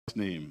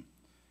name.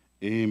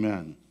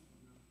 Amen.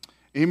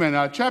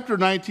 Amen. Chapter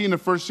 19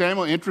 of 1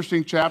 Samuel,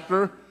 interesting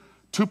chapter.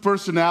 Two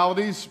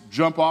personalities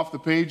jump off the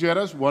page at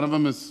us. One of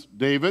them is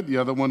David. The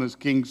other one is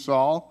King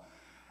Saul.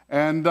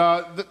 And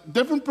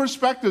different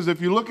perspectives. If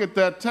you look at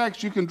that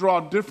text, you can draw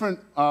different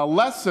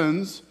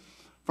lessons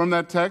from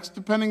that text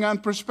depending on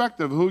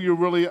perspective, who you're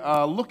really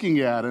looking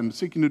at and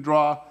seeking to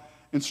draw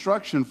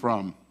instruction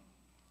from.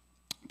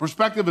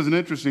 Perspective is an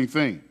interesting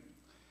thing.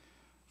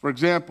 For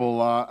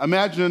example,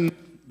 imagine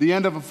the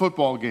end of a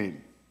football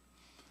game.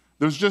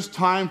 There's just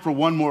time for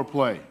one more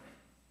play,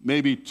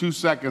 maybe 2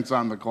 seconds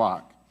on the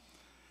clock.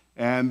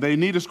 And they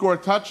need to score a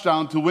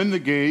touchdown to win the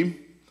game.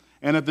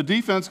 And if the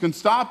defense can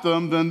stop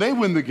them, then they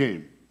win the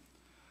game.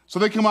 So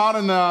they come out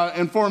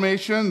in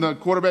formation. The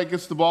quarterback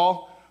gets the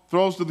ball,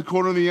 throws to the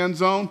corner of the end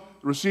zone.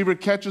 The receiver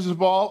catches the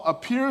ball,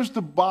 appears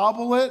to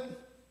bobble it,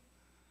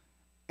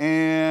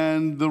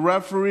 and the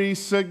referee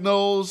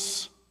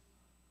signals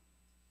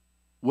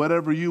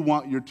whatever you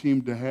want your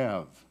team to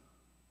have.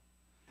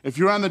 If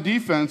you're on the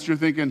defense, you're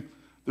thinking,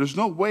 there's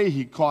no way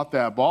he caught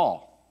that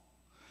ball.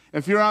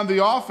 If you're on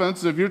the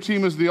offense, if your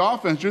team is the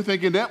offense, you're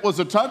thinking that was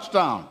a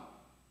touchdown.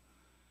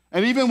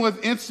 And even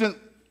with instant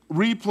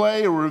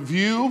replay or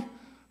review,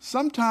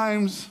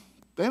 sometimes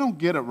they don't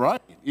get it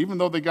right, even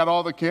though they got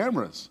all the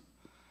cameras.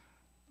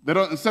 They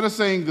don't, instead of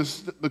saying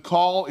the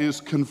call is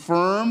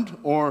confirmed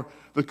or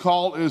the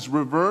call is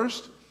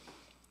reversed,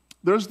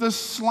 there's this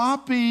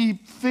sloppy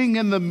thing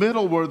in the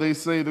middle where they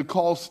say the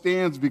call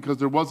stands because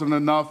there wasn't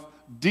enough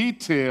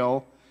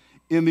detail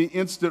in the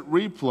instant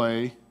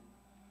replay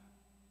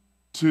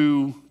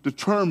to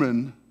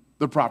determine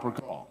the proper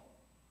call.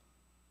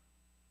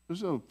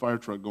 There's a fire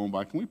truck going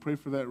by. Can we pray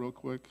for that real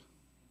quick?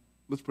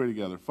 Let's pray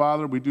together.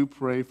 Father, we do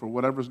pray for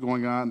whatever's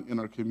going on in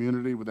our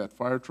community with that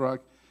fire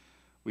truck.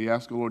 We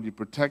ask, Lord, you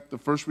protect the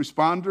first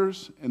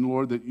responders, and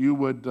Lord, that you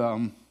would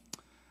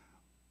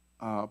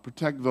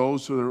protect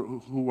those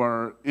who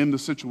are in the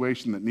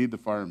situation that need the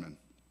firemen.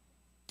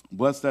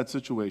 Bless that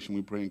situation,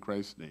 we pray in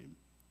Christ's name.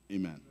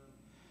 Amen.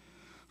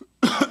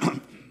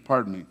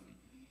 Pardon me.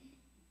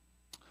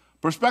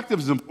 Perspective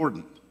is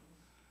important.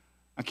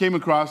 I came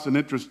across an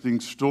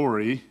interesting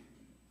story.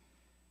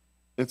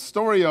 It's a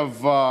story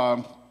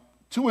of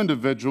two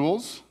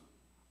individuals,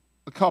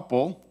 a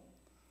couple,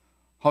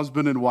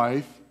 husband and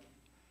wife,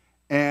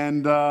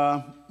 and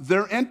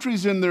their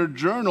entries in their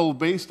journal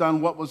based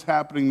on what was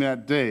happening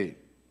that day.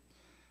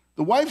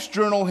 The wife's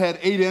journal had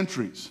 8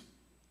 entries.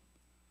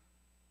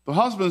 The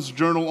husband's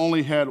journal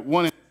only had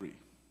 1 entry.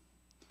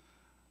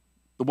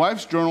 The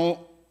wife's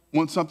journal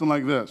went something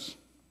like this.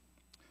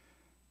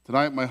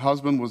 Tonight, my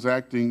husband was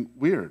acting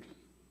weird.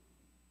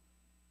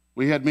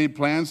 We had made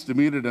plans to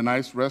meet at a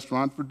nice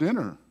restaurant for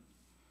dinner.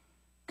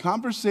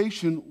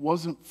 Conversation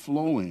wasn't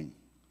flowing.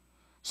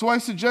 So I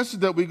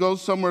suggested that we go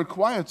somewhere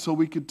quiet so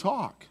we could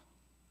talk.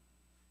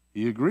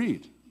 He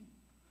agreed,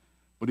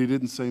 but he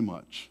didn't say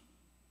much.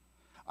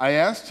 I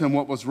asked him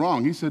what was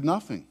wrong. He said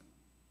nothing.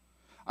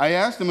 I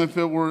asked him if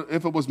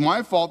it was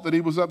my fault that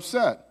he was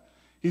upset.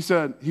 He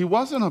said he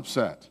wasn't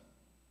upset,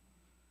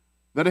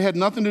 that it had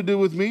nothing to do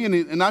with me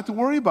and not to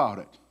worry about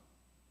it.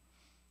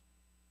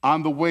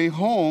 On the way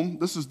home,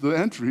 this is the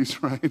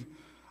entries, right?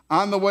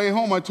 On the way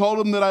home, I told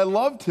him that I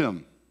loved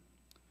him.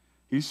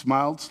 He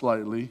smiled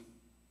slightly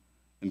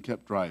and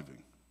kept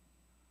driving.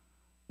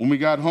 When we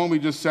got home, he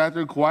just sat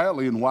there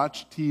quietly and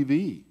watched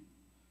TV.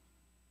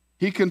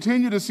 He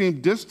continued to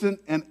seem distant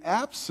and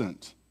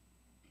absent.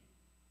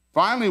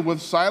 Finally,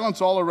 with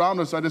silence all around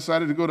us, I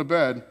decided to go to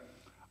bed.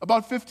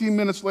 About 15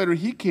 minutes later,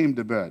 he came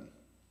to bed.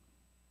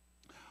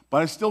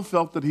 But I still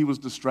felt that he was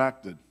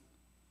distracted,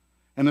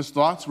 and his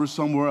thoughts were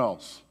somewhere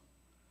else.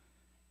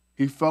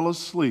 He fell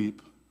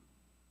asleep.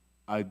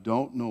 I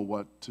don't know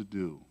what to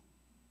do.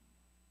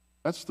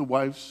 That's the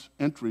wife's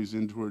entries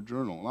into her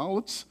journal. Now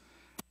let's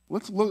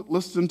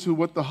listen to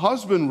what the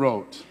husband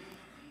wrote.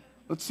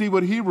 Let's see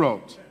what he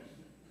wrote.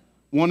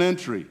 1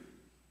 entry.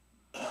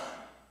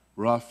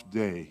 Rough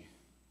day.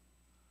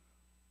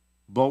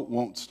 Boat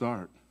won't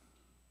start.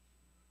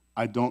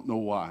 I don't know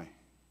why.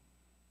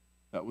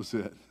 That was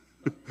it.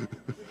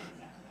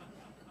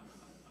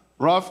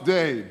 Rough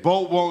day.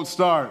 Boat won't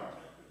start.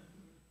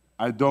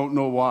 I don't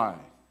know why.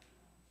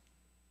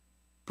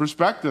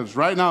 Perspectives.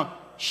 Right now,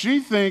 she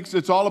thinks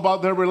it's all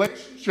about their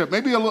relationship.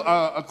 Maybe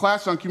a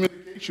class on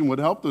communication would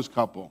help this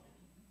couple.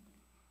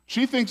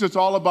 She thinks it's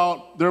all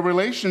about their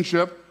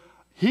relationship.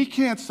 He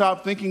can't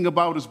stop thinking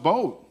about his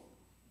boat.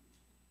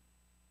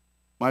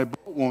 My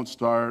boat won't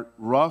start.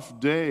 Rough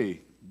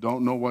day.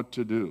 Don't know what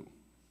to do.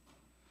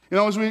 You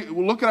know, as we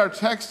look at our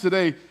text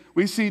today,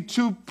 we see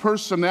two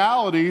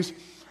personalities,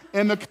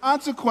 and the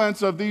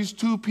consequence of these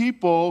two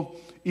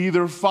people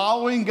either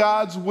following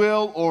God's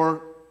will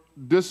or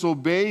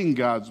disobeying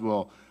God's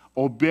will.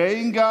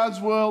 Obeying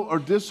God's will or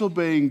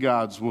disobeying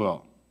God's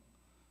will.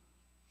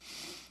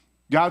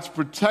 God's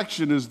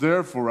protection is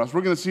there for us.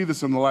 We're going to see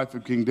this in the life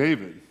of King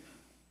David.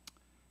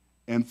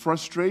 And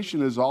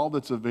frustration is all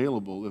that's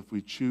available if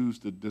we choose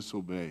to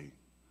disobey,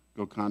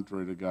 go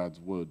contrary to God's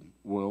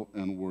will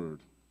and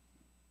word.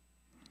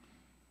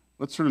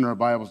 Let's turn in our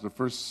Bibles to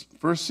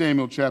 1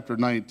 Samuel chapter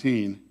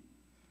 19.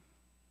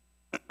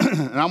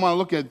 And I want to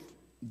look at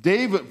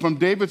David from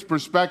David's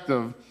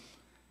perspective.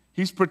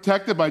 He's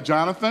protected by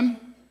Jonathan.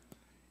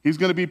 He's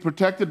going to be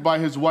protected by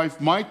his wife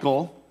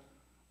Michal,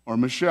 or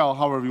Michelle,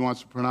 however he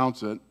wants to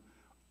pronounce it.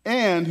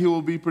 And he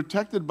will be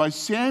protected by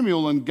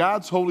Samuel and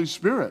God's Holy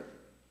Spirit.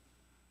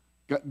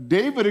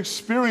 David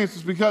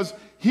experiences, because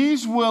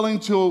he's willing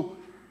to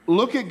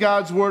look at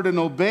God's word and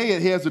obey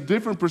it. He has a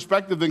different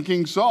perspective than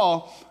King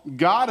Saul.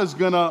 God is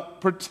going to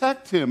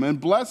protect him and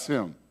bless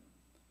him.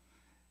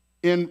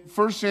 In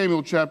 1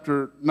 Samuel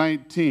chapter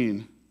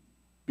 19,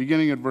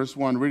 beginning at verse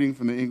 1, reading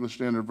from the English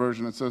Standard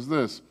Version, it says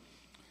this: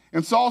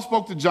 "And Saul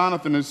spoke to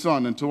Jonathan his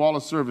son and to all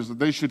his servants that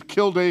they should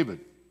kill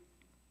David.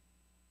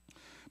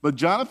 But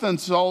Jonathan,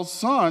 Saul's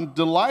son,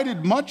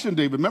 delighted much in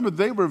David." Remember,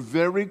 they were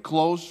very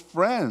close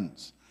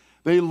friends.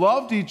 They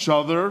loved each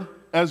other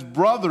as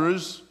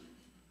brothers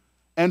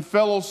and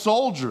fellow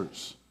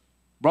soldiers,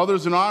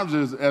 brothers in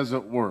arms, as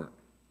it were.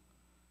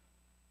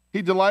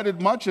 "He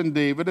delighted much in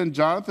David, and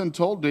Jonathan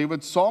told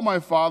David, 'Saul my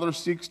father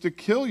seeks to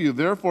kill you.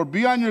 Therefore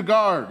be on your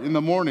guard in the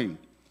morning.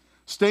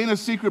 Stay in a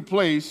secret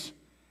place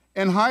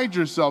and hide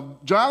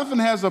yourself.'" Jonathan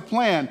has a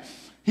plan.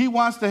 He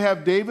wants to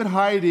have David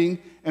hiding,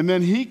 and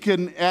then he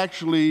can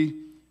actually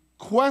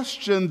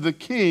question the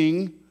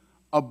king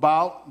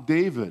about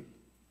David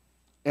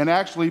and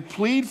actually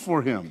plead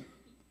for him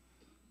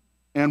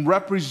and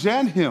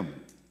represent him.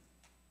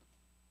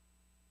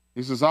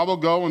 He says, "I will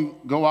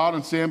go out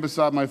and stand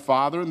beside my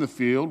father in the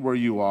field where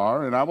you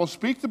are, and I will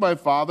speak to my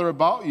father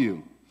about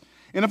you.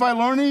 And if I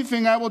learn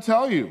anything, I will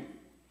tell you."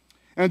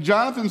 And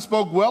Jonathan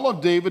spoke well of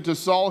David to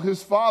Saul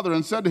his father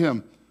and said to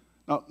him,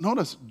 now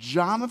notice,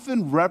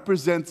 Jonathan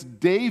represents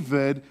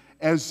David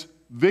as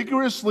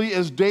vigorously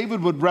as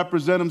David would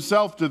represent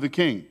himself to the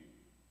king.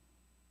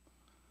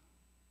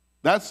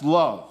 That's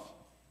love.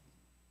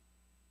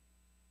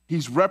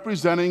 He's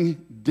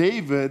representing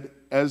David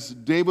as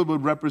David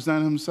would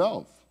represent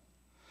himself.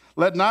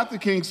 "Let not the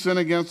king sin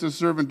against his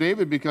servant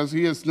David, because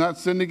he has not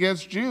sinned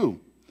against you,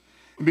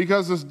 and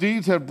because his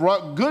deeds have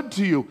brought good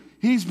to you."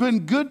 He's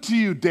been good to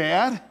you,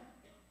 Dad.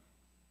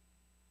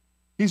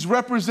 He's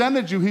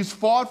represented you. He's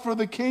fought for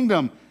the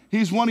kingdom.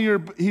 He's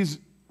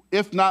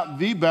if not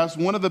the best,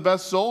 one of the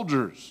best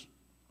soldiers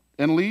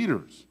and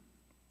leaders.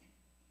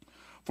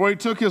 "For he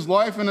took his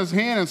life in his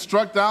hand and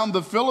struck down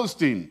the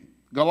Philistine,"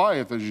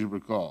 Goliath, as you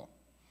recall.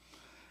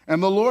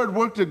 "And the Lord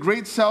worked a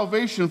great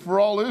salvation for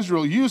all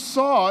Israel. You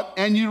saw it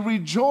and you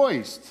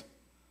rejoiced.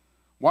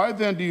 Why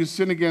then do you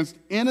sin against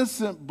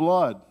innocent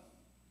blood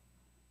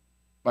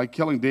by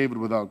killing David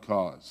without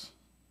cause?"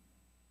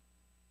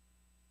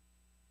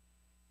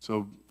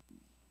 So,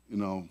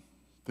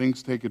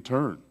 things take a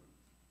turn.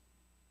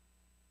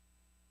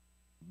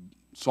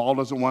 Saul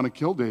doesn't want to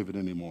kill David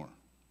anymore.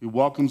 He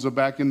welcomes him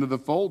back into the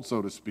fold,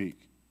 so to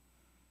speak.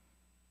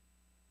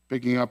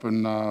 Picking up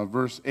in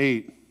verse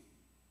 8,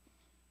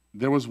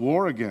 "There was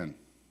war again.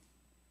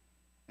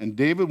 And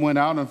David went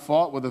out and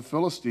fought with the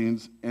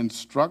Philistines and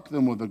struck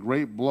them with a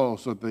great blow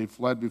so that they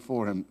fled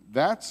before him."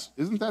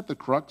 Isn't that the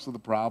crux of the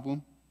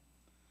problem?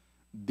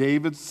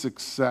 David's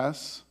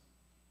success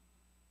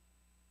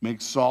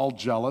makes Saul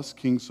jealous,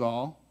 King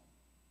Saul.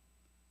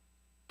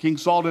 King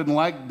Saul didn't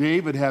like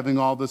David having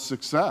all this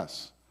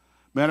success.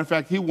 Matter of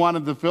fact, he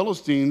wanted the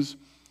Philistines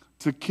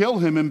to kill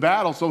him in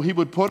battle so he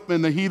would put him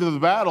in the heat of the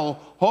battle,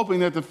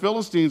 hoping that the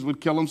Philistines would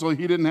kill him so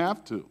he didn't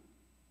have to.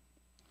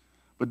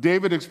 But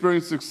David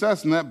experienced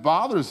success, and that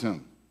bothers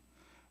him.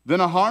 Then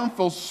a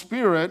harmful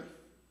spirit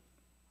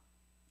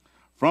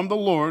from the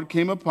Lord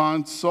came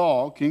upon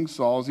Saul, King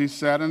Saul, as he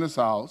sat in his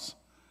house.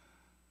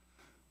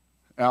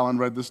 Alan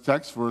read this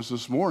text for us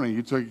this morning.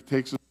 He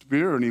takes a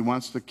spear and he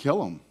wants to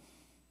kill him.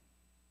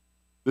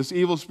 This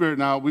evil spirit,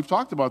 now we've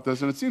talked about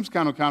this, and it seems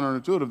kind of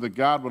counterintuitive that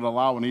God would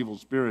allow an evil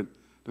spirit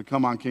to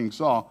come on King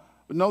Saul.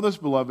 But know this,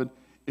 beloved,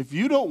 if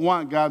you don't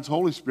want God's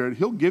Holy Spirit,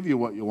 he'll give you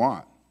what you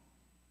want.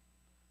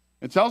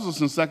 It tells us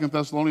in 2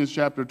 Thessalonians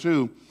chapter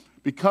 2,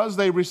 because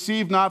they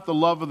receive not the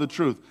love of the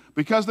truth,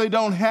 because they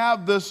don't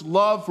have this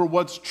love for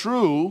what's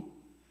true,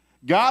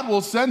 God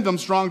will send them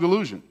strong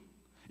delusion.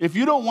 If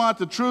you don't want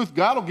the truth,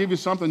 God will give you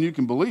something you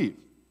can believe.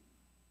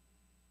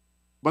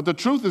 But the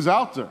truth is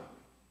out there.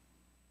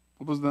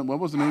 What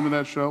was the name of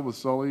that show with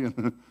Sully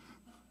and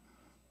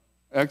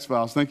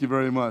X-Files? Thank you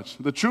very much.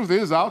 The truth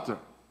is out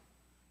there.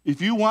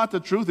 If you want the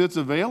truth, it's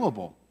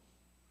available.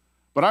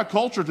 But our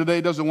culture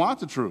today doesn't want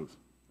the truth.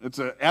 It's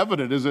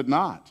evident, is it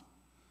not?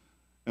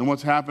 And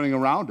what's happening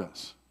around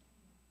us,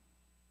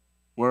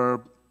 where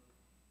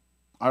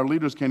our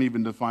leaders can't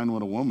even define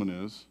what a woman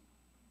is.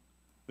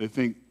 They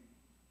think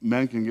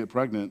men can get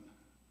pregnant,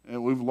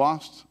 and we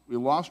lost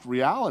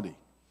reality.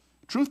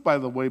 Truth, by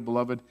the way,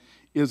 beloved,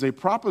 is a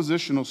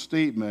propositional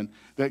statement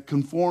that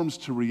conforms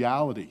to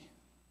reality.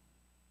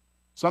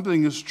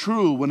 Something is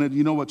true when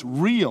it's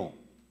real,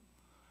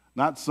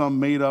 not some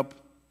made-up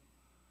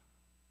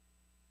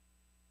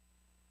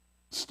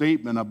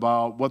statement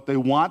about what they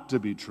want to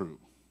be true.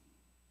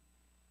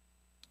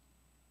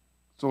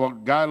 So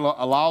God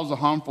allows a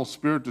harmful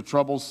spirit to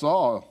trouble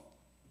Saul.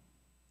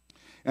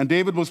 And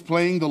David was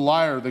playing the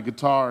lyre, the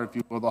guitar, if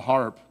you will, the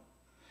harp.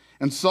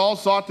 And Saul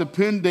sought to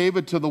pin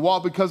David to the wall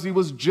because he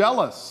was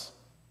jealous.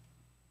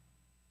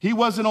 He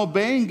wasn't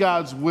obeying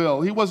God's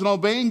will. He wasn't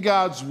obeying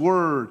God's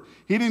word.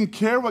 He didn't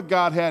care what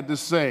God had to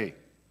say.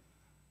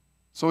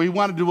 So he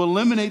wanted to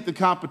eliminate the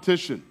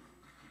competition.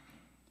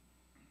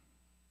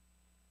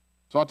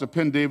 Sought to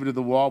pin David to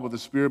the wall with a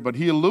spear, but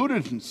he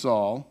eluded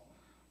Saul,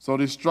 so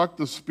he struck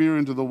the spear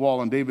into the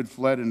wall, and David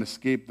fled and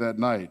escaped that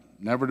night,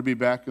 never to be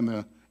back in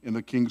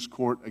the king's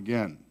court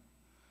again.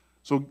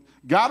 So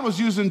God was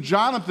using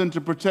Jonathan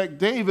to protect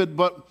David,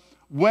 but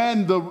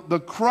when the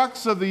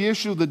crux of the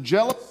issue, the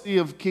jealousy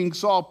of King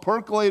Saul,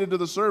 percolated to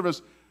the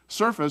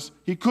surface,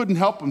 he couldn't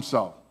help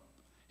himself.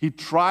 He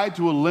tried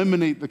to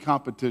eliminate the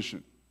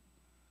competition.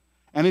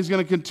 And he's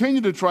going to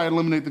continue to try to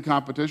eliminate the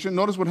competition.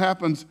 Notice what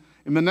happens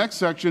in the next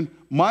section.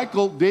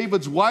 Michal,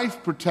 David's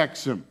wife,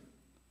 protects him.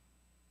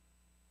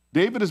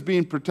 David is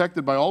being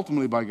protected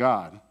ultimately by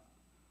God.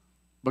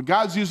 But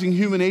God's using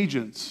human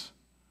agents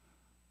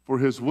for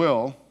his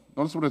will.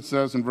 Notice what it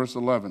says in verse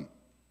 11.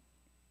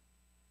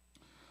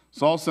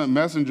 Saul sent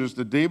messengers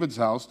to David's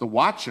house to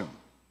watch him.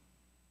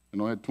 He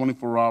had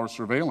 24-hour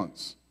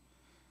surveillance.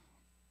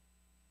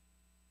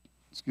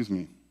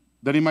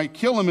 That he might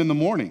kill him in the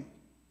morning.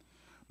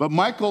 But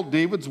Michal,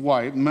 David's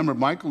wife, remember,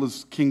 Michal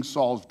is King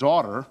Saul's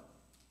daughter.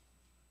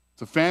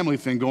 It's a family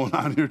thing going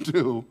on here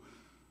too.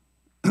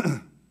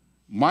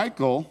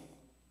 Michal,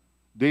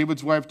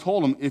 David's wife,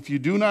 told him, if you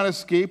do not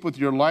escape with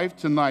your life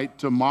tonight,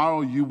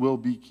 tomorrow you will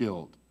be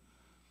killed.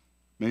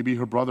 Maybe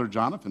her brother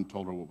Jonathan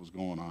told her what was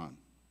going on.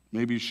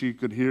 Maybe she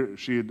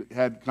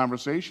had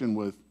conversation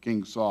with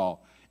King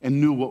Saul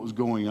and knew what was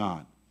going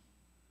on.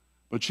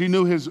 But she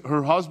knew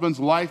her husband's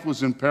life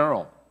was in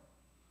peril.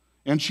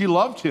 And she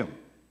loved him.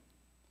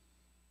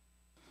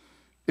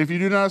 If you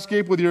do not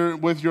escape with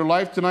your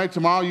life tonight,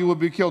 tomorrow you will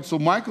be killed. So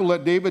Michal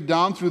let David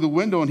down through the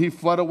window, and he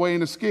fled away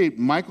and escaped.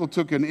 Michal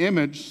took an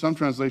image. Some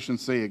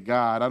translations say a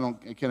god.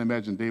 I can't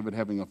imagine David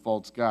having a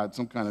false god,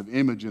 some kind of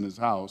image in his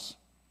house.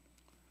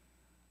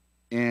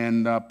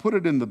 And put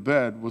it in the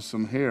bed with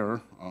some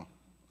hair,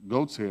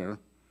 goat's hair.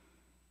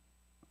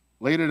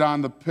 Laid it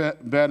on the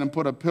bed and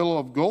put a pillow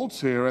of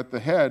goat's hair at the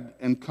head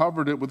and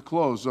covered it with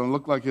clothes. So it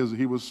looked like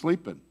he was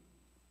sleeping.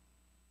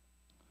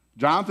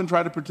 Jonathan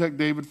tried to protect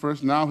David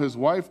first. Now his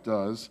wife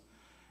does.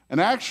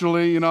 And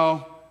actually,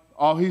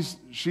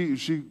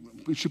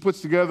 she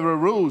puts together a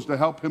ruse to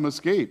help him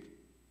escape.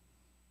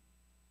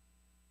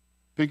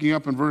 Picking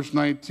up in verse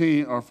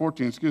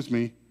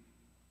 14,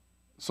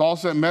 Saul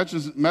sent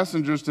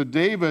messengers to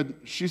David.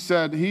 She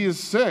said, he is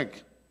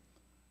sick.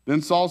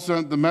 Then Saul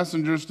sent the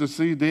messengers to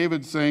see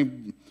David,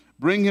 saying,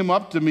 bring him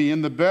up to me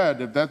in the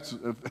bed. If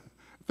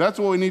that's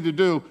what we need to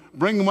do,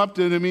 bring him up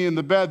to me in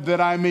the bed that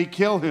I may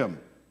kill him.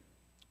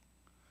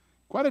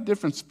 Quite a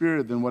different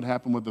spirit than what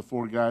happened with the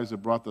 4 guys that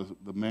brought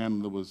the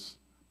man that was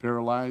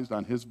paralyzed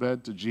on his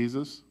bed to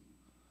Jesus.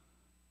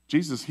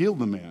 Jesus healed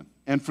the man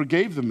and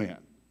forgave the man.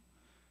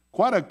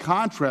 Quite a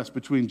contrast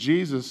between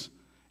Jesus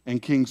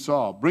and King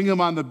Saul. Bring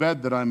him on the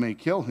bed that I may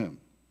kill him.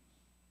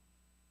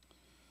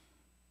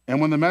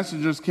 And when the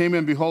messengers came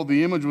in, behold,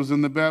 the image was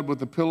in the bed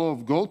with a pillow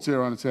of goat's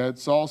hair on its head.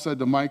 Saul said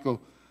to Michal,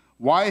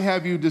 why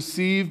have you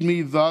deceived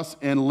me thus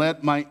and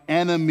let my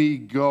enemy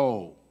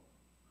go?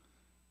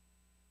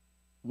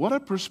 What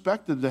a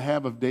perspective to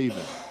have of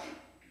David.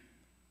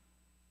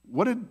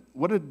 What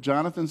did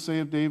Jonathan say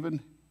of David?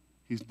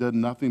 He's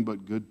done nothing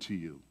but good to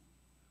you.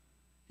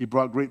 He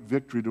brought great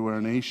victory to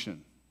our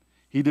nation.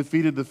 He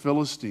defeated the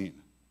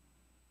Philistine.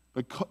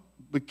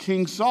 But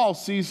King Saul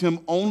sees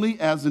him only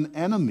as an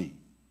enemy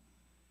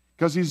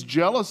because he's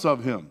jealous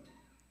of him,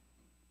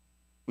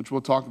 which we'll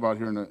talk about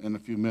here in a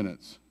few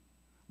minutes,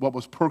 what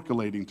was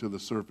percolating to the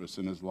surface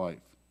in his life.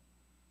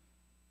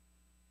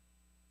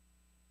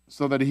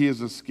 So that he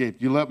has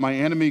escaped. You let my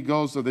enemy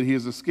go so that he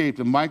has escaped.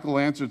 And Michal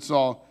answered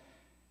Saul,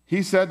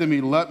 he said to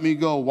me, let me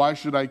go. Why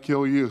should I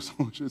kill you? So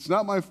it's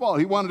not my fault.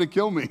 He wanted to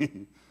kill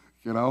me,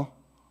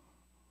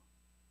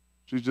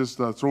 She's just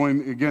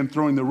throwing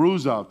the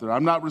ruse out there.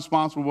 I'm not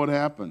responsible for what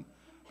happened.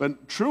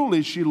 But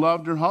truly, she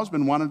loved her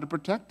husband, wanted to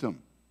protect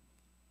him.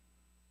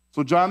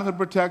 So Jonathan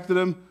protected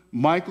him.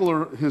 Michal,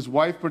 or his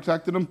wife,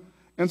 protected him.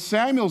 And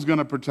Samuel's going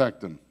to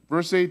protect him.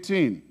 Verse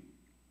 18.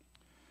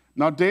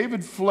 Now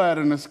David fled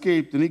and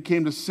escaped, and he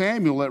came to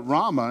Samuel at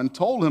Ramah and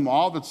told him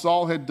all that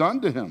Saul had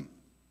done to him.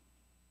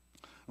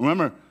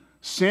 Remember,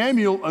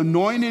 Samuel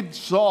anointed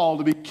Saul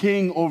to be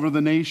king over the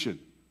nation.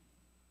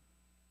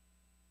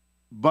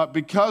 But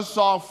because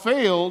Saul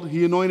failed,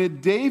 he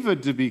anointed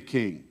David to be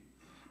king.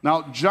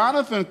 Now,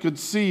 Jonathan could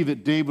see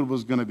that David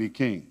was going to be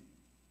king.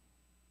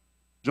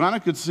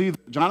 Jonathan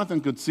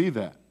could see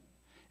that.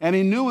 And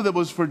he knew that it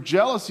was for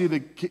jealousy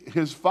that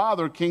his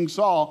father, King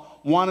Saul,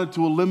 wanted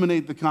to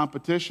eliminate the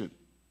competition.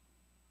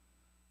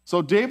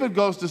 So David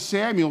goes to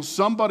Samuel,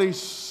 somebody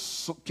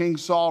King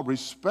Saul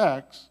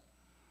respects,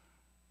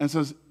 and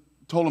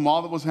told him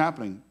all that was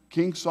happening.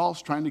 King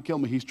Saul's trying to kill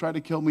me. He's tried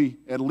to kill me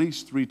at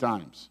least 3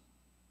 times,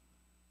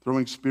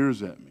 throwing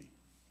spears at me.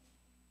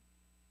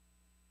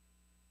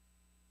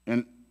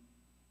 And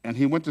And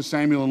he went to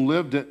Samuel and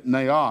lived at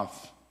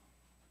Naioth.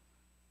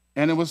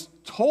 And it was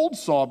told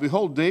Saul,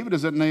 behold, David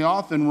is at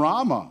Naioth in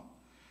Ramah.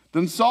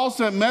 Then Saul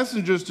sent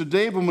messengers to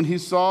David when he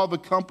saw the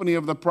company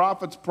of the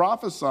prophets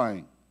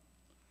prophesying.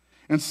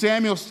 And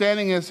Samuel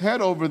standing his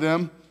head over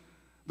them,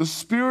 the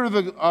Spirit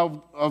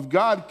of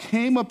God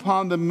came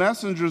upon the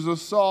messengers of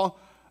Saul.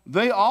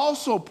 They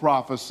also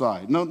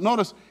prophesied. Now,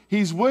 notice,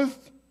 he's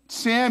with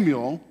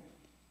Samuel.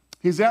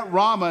 He's at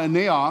Ramah and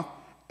Naioth,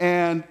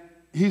 and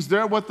he's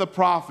there with the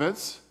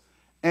prophets.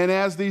 And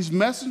as these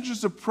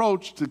messengers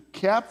approach to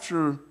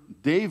capture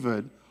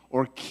David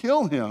or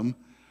kill him,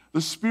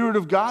 the Spirit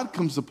of God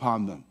comes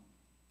upon them.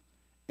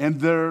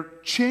 And they're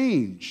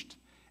changed.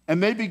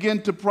 And they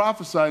begin to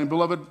prophesy. And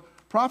beloved,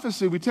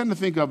 prophecy, we tend to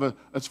think of it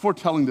as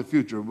foretelling the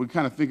future. We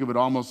kind of think of it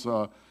almost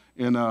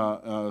in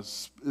a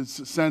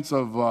sense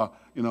of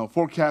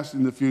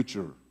forecasting the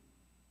future.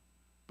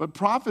 But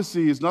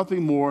prophecy is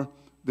nothing more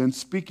than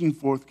speaking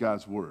forth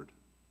God's word.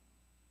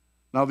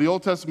 Now, the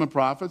Old Testament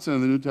prophets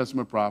and the New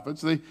Testament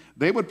prophets,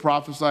 they would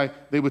prophesy,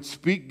 they would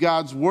speak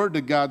God's word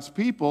to God's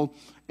people,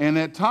 and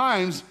at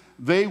times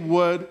they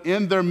would,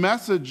 in their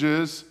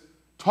messages,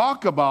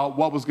 talk about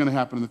what was going to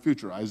happen in the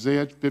future.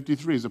 Isaiah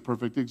 53 is a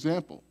perfect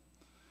example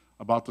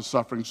about the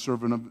suffering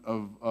servant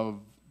of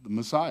the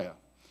Messiah.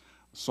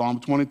 Psalm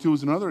 22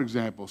 is another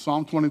example.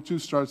 Psalm 22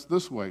 starts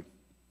this way.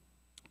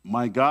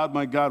 My God,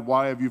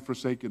 why have you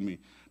forsaken me?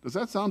 Does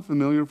that sound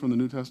familiar from the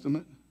New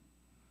Testament?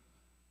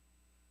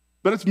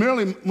 But it's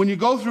merely, when you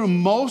go through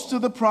most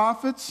of the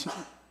prophets,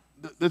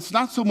 it's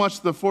not so much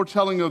the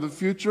foretelling of the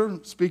future,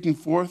 speaking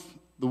forth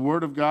the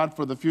word of God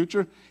for the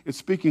future. It's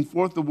speaking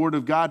forth the word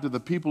of God to the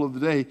people of the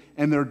day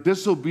and their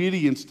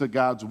disobedience to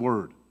God's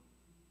word.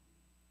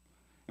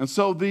 And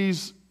so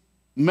these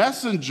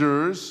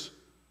messengers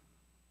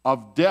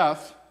of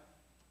death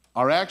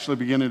are actually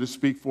beginning to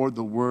speak forth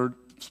the word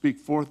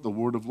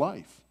of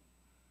life.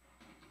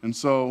 And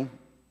so,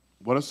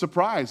 what a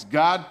surprise.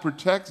 God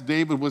protects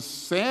David with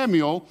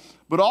Samuel,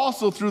 but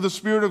also through the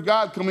Spirit of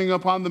God coming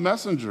upon the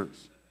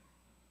messengers.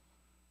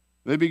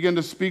 They begin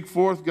to speak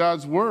forth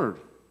God's word.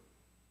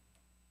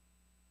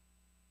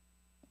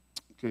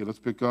 Okay, let's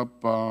pick up,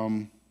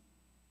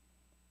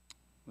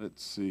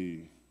 let's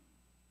see,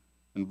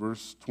 in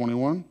verse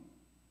 21.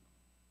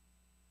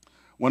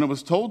 When it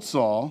was told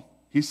Saul,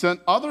 he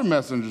sent other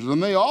messengers,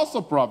 and they also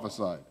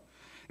prophesied.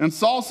 And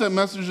Saul sent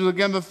messengers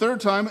again the third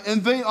time,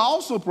 and they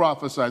also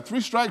prophesied. 3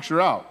 strikes, you're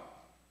out.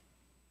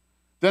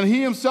 Then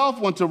he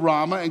himself went to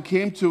Ramah and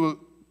came to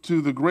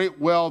the great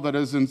well that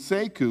is in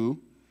Syracuse,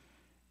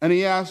 and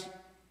he asked,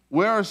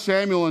 where are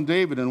Samuel and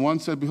David? And one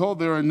said, behold,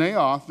 they are in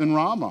Naioth in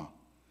Ramah.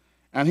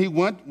 And he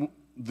went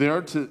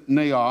there to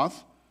Naioth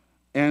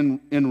and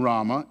in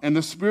Ramah, and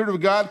the Spirit of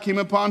God came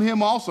upon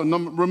him also. Now,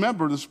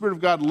 remember, the Spirit of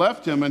God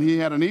left him, and he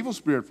had an evil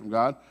spirit from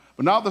God,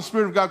 but now the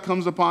Spirit of God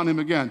comes upon him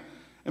again.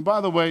 And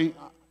by the way,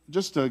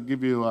 just to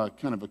give you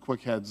kind of a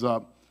quick heads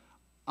up,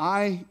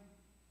 I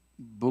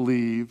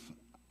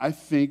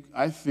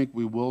think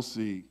we will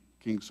see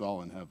King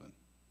Saul in heaven.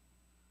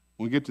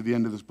 When we get to the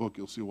end of this book,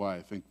 you'll see why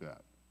I think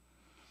that.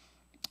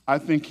 I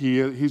think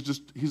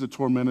he's a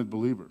tormented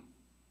believer.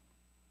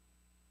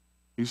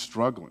 He's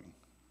struggling.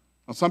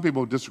 Now, some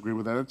people disagree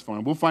with that. That's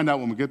fine. We'll find out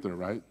when we get there,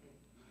 right?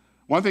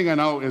 One thing I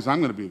know is I'm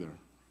going to be there.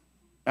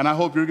 And I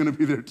hope you're going to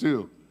be there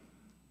too.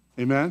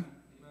 Amen?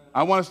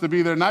 I want us to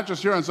be there, not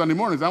just here on Sunday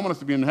mornings. I want us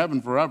to be in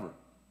heaven forever.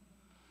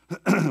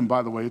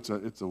 By the way,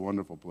 it's a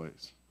wonderful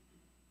place.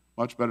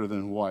 Much better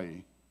than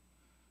Hawaii.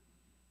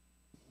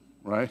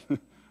 Right?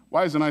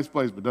 Hawaii is a nice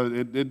place, but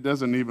it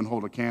doesn't even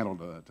hold a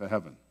candle to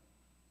heaven.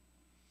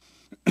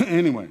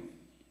 Anyway,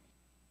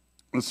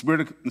 the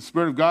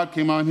Spirit of God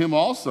came on him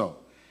also.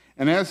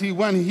 And as he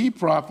went, he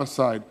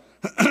prophesied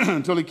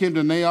until he came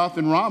to Naioth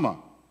in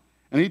Ramah.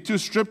 And he too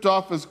stripped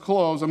off his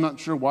clothes. I'm not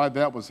sure why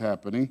that was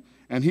happening.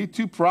 And he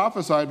too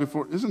prophesied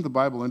before. Isn't the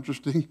Bible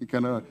interesting?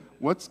 Kind of,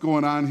 what's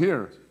going on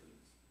here?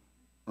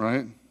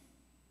 Right?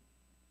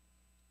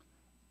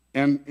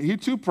 And he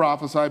too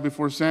prophesied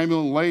before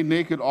Samuel, lay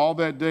naked all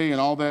that day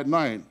and all that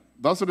night.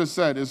 Thus it is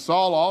said, is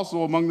Saul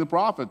also among the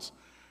prophets?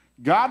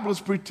 God was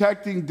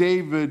protecting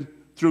David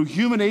through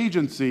human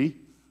agency,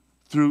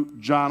 through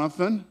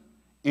Jonathan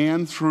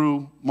and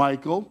through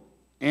Michael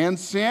and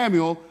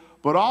Samuel,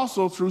 but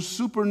also through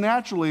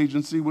supernatural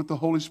agency with the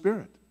Holy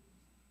Spirit.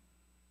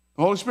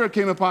 The Holy Spirit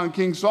came upon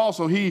King Saul,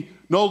 so he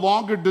no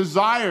longer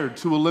desired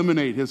to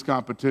eliminate his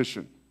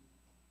competition.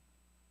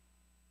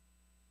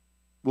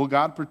 Will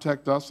God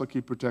protect us like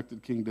he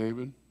protected King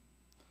David?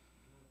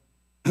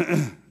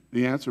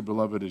 The answer,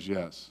 beloved, is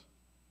yes.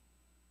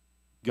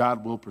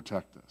 God will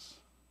protect us.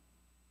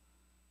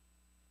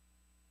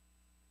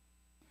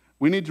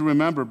 We need to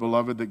remember,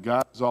 beloved, that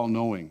God is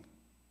all-knowing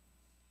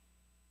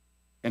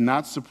and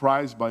not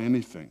surprised by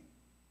anything.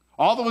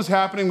 All that was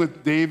happening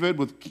with David,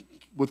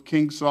 with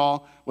King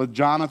Saul, with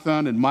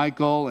Jonathan and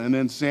Michael, and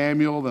then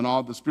Samuel, and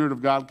all the Spirit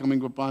of God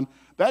coming upon,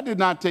 that did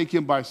not take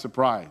him by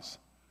surprise.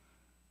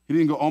 He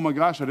didn't go, oh my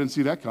gosh, I didn't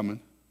see that coming.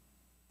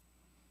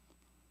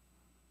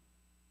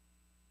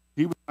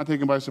 He was not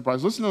taken by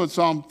surprise. Listen to what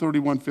Psalm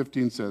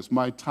 31:15 says.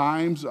 My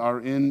times are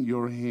in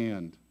your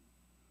hand.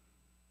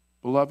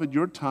 Beloved,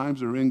 your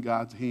times are in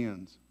God's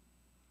hands.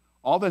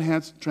 All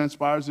that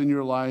transpires in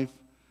your life,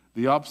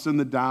 the ups and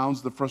the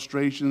downs, the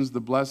frustrations, the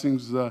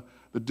blessings, the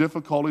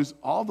difficulties,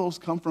 all those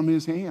come from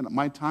his hand.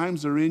 My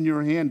times are in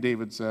your hand,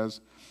 David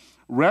says.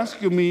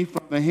 Rescue me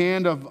from the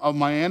hand of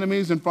my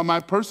enemies and from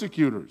my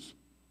persecutors.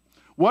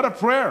 What a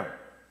prayer.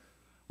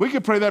 We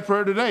could pray that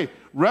prayer today.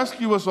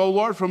 Rescue us, O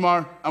Lord, from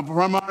our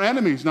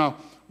enemies. Now,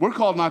 we're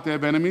called not to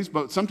have enemies,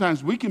 but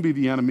sometimes we can be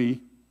the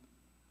enemy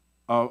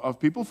of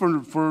people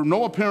for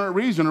no apparent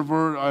reason or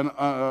for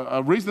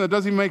a reason that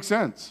doesn't even make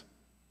sense.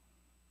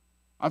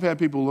 I've had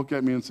people look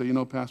at me and say, you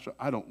know, Pastor,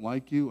 I don't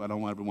like you. I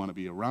don't ever want to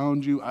be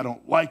around you. I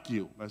don't like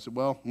you. I said,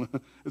 well,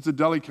 it's a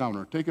deli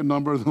counter. Take a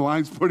number. The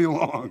line's pretty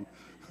long.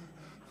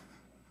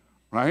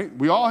 Right?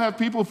 We all have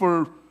people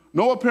for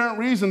no apparent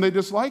reason they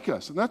dislike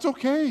us, and that's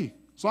okay.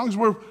 As long as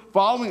we're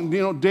following,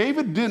 you know,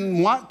 David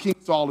didn't want King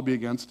Saul to be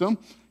against him.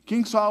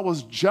 King Saul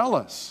was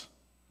jealous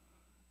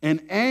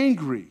and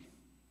angry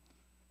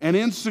and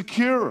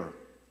insecure.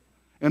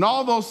 And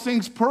all those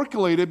things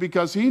percolated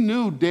because he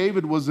knew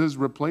David was his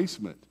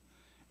replacement,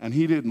 and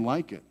he didn't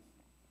like it.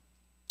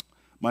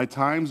 My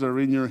times are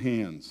in your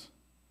hands.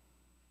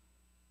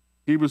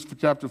 Hebrews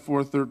chapter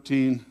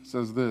 4:13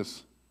 says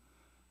this.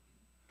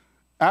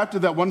 After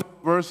that one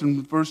verse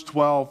in verse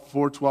 12,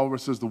 4:12, where it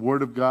says, the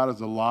word of God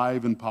is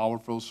alive and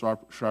powerful,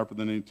 sharper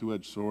than any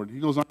two-edged sword. He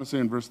goes on to say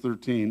in verse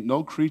 13,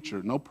 no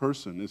creature, no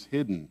person is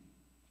hidden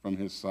from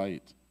his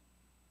sight.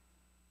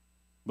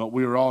 But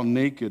we are all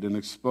naked and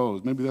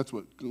exposed. Maybe that's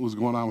what was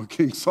going on with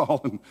King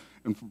Saul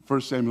in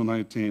 1 Samuel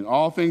 19.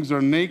 All things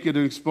are naked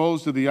and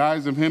exposed to the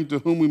eyes of him to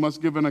whom we must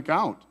give an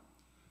account.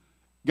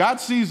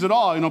 God sees it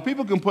all. You know,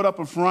 people can put up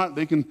a front.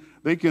 They can,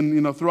 you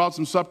know, throw out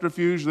some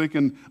subterfuge. They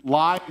can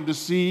lie and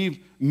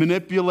deceive,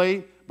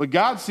 manipulate. But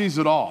God sees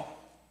it all.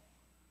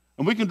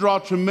 And we can draw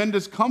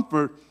tremendous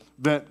comfort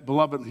that,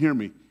 beloved, hear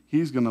me,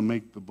 he's going to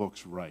make the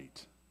books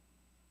right.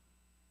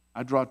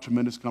 I draw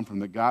tremendous comfort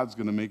that God's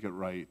going to make it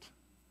right.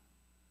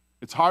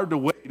 It's hard to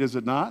wait, is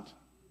it not?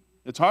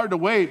 It's hard to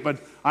wait,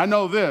 but I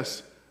know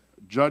this.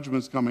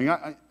 Judgment's coming.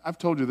 I've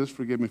told you this.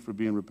 Forgive me for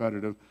being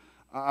repetitive.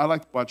 I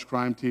like to watch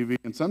crime TV,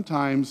 and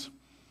sometimes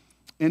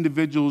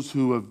individuals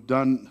who have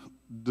done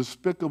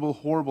despicable,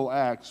 horrible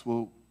acts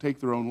will take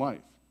their own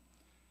life.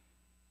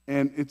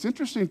 And it's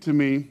interesting to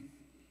me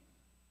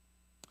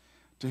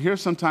to hear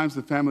sometimes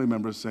the family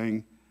members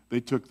saying they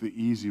took the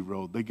easy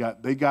road. They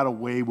got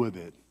away with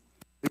it.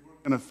 They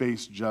weren't going to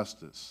face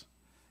justice.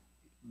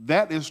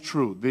 That is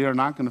true. They are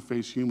not going to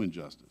face human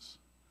justice.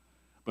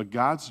 But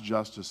God's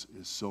justice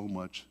is so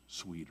much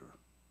sweeter,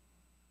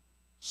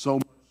 so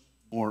much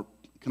more.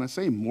 Can I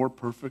say more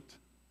perfect?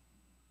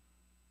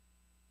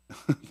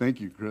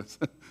 Thank you, Chris.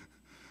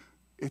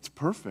 It's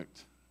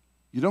perfect.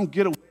 You don't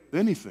get away with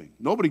anything.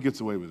 Nobody gets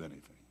away with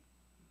anything.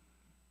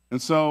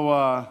 And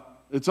so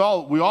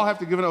we all have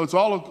to give it up. It's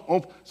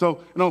all, so,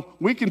 you know,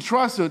 we can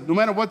trust that no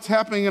matter what's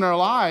happening in our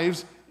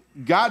lives,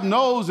 God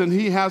knows and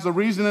he has a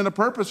reason and a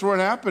purpose for it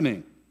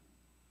happening.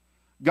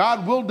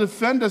 God will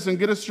defend us and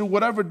get us through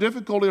whatever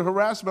difficulty or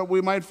harassment we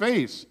might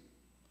face.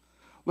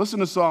 Listen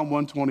to Psalm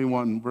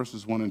 121,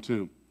 verses 1 and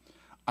 2.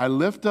 I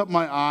lift up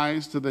my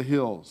eyes to the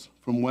hills,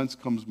 from whence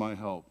comes my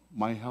help.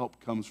 My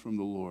help comes from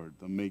the Lord,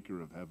 the maker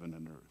of heaven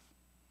and earth.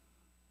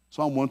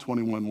 Psalm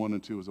 121, 1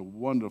 and 2 is a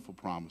wonderful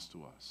promise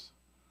to us.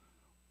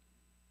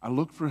 I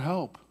look for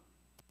help.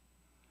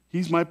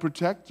 He's my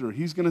protector.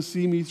 He's going to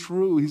see me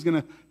through. He's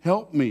going to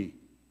help me.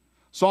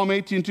 Psalm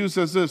 18:2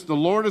 says this, the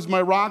Lord is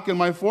my rock and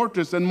my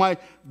fortress and my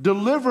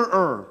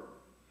deliverer,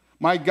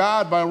 my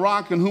God, my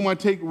rock in whom I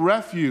take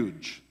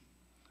refuge,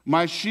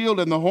 my shield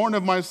and the horn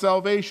of my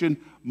salvation,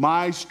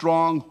 my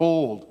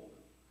stronghold.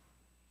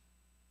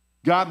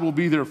 God will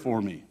be there for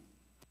me.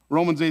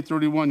 Romans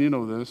 8:31, you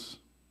know this.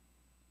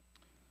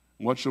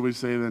 What shall we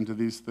say then to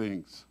these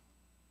things?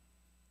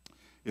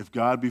 If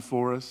God be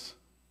for us,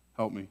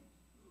 help me.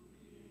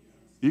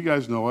 You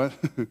guys know it.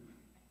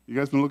 You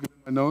guys been looking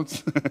at my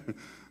notes?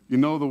 You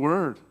know the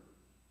word.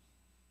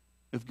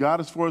 If God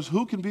is for us,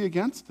 who can be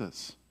against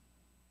us?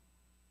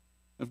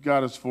 If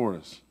God is for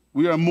us.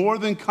 We are more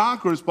than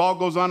conquerors. Paul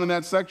goes on in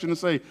that section to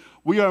say,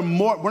 we're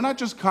not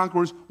just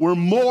conquerors, we're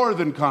more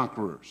than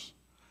conquerors.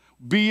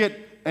 Be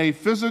it a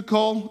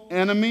physical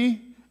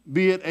enemy,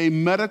 be it a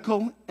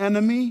medical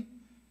enemy,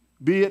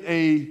 be it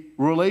a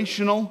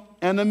relational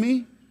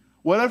enemy,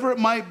 whatever it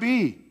might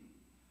be.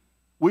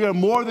 We are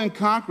more than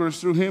conquerors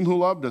through him who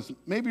loved us.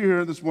 Maybe you're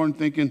here this morning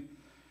thinking,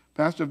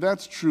 Pastor, if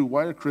that's true,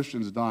 why are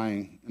Christians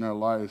dying in our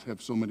lives,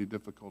 have so many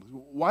difficulties?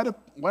 Why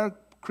are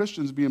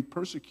Christians being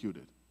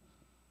persecuted?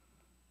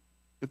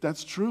 If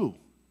that's true.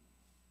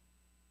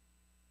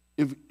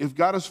 If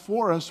God is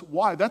for us,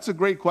 why? That's a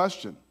great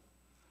question.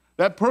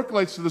 That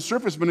percolates to the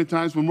surface many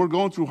times when we're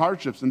going through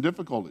hardships and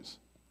difficulties.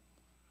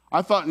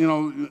 I thought, you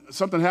know,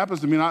 something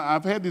happens to me, and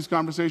I've had these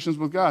conversations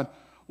with God.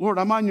 Lord,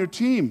 I'm on your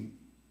team.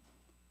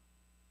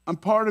 I'm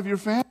part of your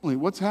family.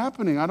 What's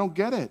happening? I don't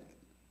get it.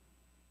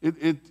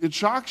 It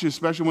shocks you,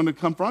 especially when it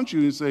confronts you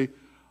and you say,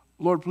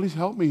 Lord, please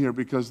help me here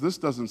because this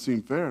doesn't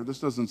seem fair. This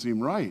doesn't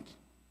seem right.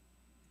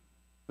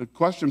 The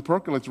question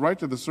percolates right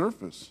to the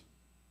surface.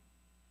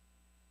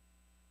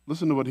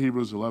 Listen to what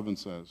Hebrews 11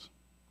 says.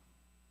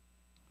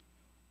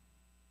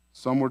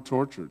 Some were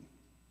tortured.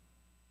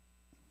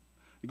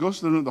 It goes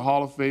through the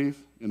Hall of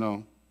Faith,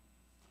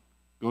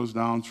 goes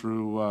down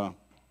through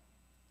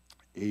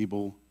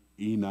Abel,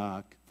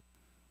 Enoch,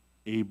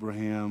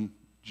 Abraham,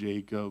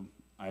 Jacob,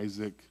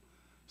 Isaac,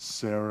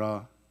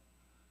 Sarah,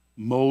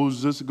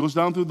 Moses. It goes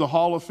down through the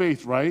Hall of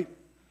Faith, right?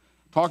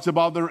 Talks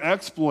about their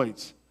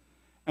exploits.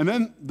 And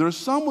then there's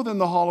some within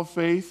the Hall of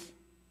Faith.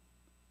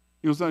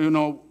 He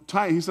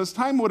says,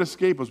 time would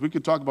escape us. We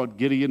could talk about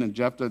Gideon and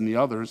Jephthah and the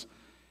others.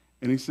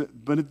 And he said,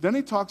 but then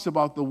he talks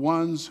about the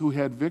ones who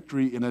had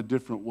victory in a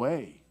different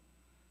way.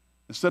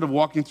 Instead of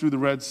walking through the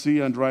Red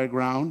Sea on dry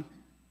ground,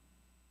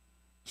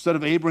 instead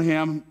of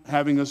Abraham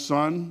having a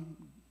son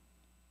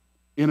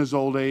in his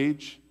old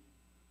age,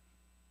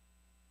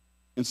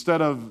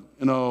 instead of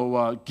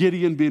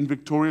Gideon being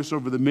victorious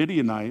over the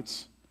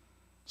Midianites,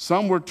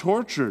 some were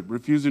tortured,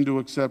 refusing to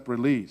accept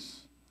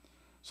release,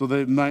 so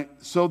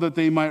that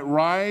they might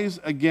rise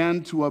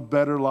again to a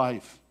better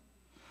life.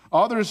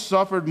 Others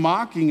suffered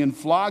mocking and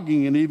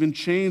flogging and even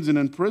chains and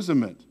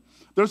imprisonment.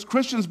 There's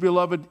Christians,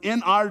 beloved,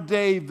 in our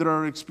day that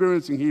are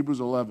experiencing Hebrews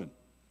 11.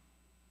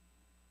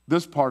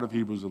 This part of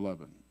Hebrews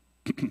 11.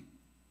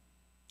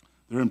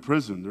 They're in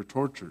prison. They're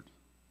tortured.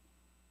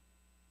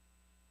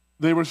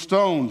 They were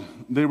stoned.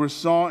 They were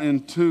sawn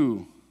in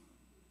two.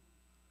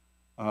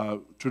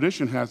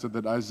 Tradition has it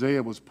that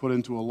Isaiah was put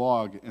into a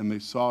log and they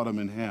sawed him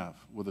in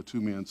half with a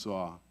two-man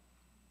saw.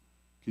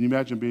 Can you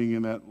imagine being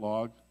in that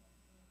log?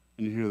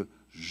 And you hear the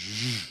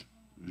zh,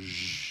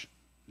 zh,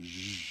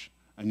 zh,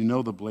 and you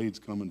know the blade's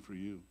coming for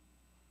you.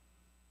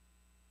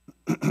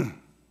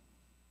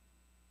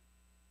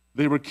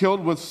 They were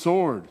killed with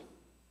sword.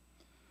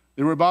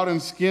 They were about in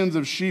skins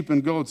of sheep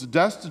and goats,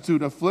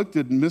 destitute,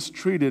 afflicted,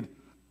 mistreated,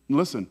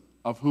 listen,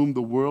 of whom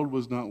the world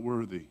was not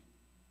worthy.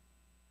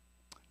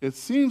 It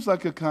seems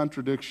like a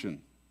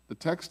contradiction. The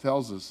text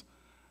tells us,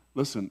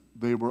 listen,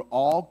 they were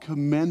all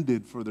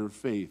commended for their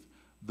faith.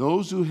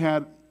 Those who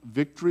had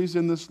victories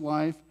in this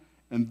life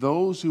and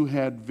those who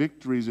had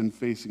victories in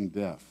facing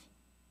death.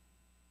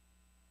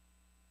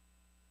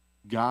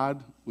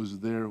 God was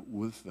there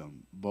with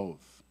them,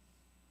 both.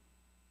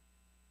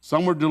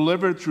 Some were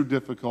delivered through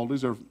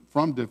difficulties or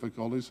from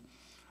difficulties.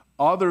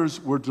 Others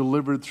were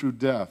delivered through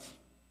death.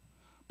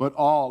 But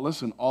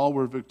all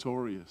were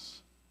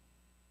victorious.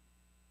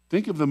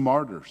 Think of the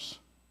martyrs.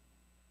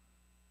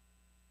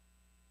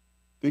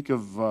 Think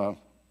of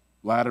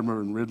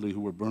Latimer and Ridley,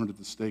 who were burned at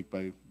the stake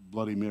by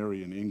Bloody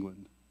Mary in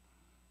England.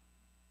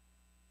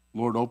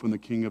 Lord, open the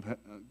king's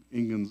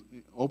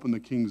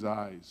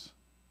eyes,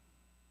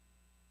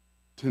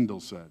 Tyndale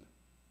said,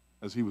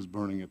 as he was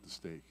burning at the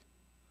stake.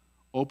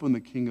 Open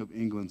the King of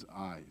England's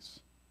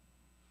eyes.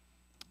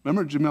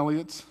 Remember Jim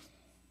Elliot?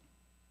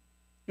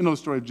 You know the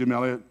story of Jim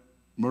Elliot,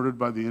 murdered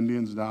by the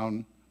Indians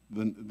down,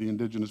 the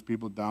indigenous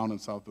people down in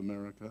South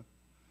America?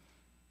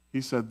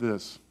 He said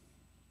this.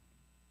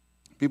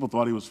 People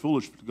thought he was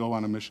foolish to go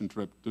on a mission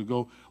trip, to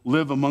go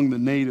live among the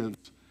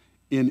natives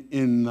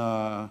in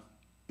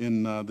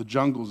the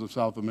jungles of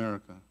South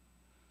America.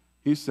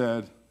 He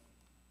said,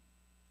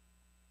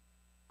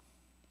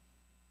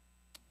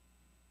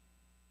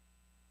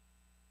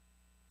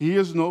 he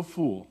is no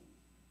fool.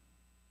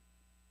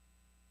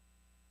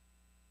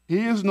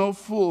 He is no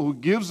fool who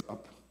gives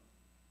up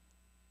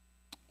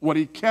what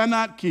he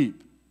cannot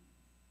keep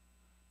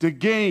to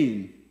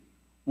gain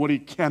what he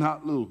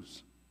cannot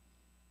lose.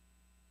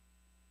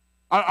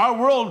 Our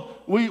world,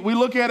 we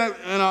look at it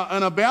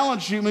in a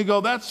balance sheet and we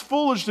go, that's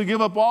foolish to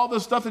give up all the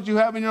stuff that you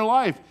have in your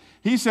life.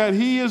 He said,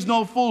 he is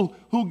no fool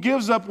who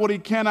gives up what he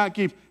cannot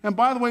keep. And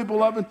by the way,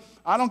 beloved,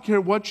 I don't care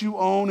what you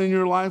own in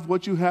your life,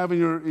 what you have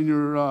in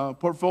your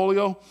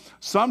portfolio.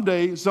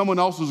 Someday, someone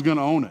else is going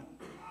to own it.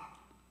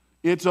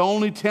 It's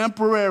only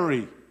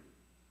temporary.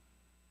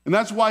 And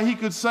that's why he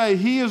could say,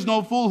 he is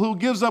no fool who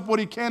gives up what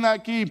he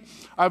cannot keep.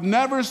 I've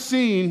never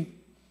seen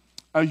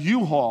a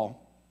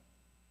U-Haul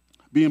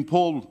being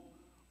pulled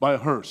by a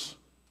hearse,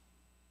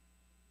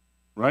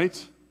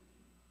 right?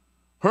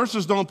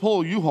 Hearses don't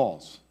pull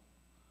U-Hauls.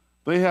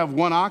 They have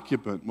one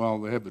occupant. Well,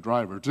 they have the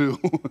driver too,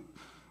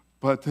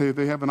 but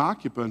they have an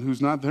occupant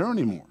who's not there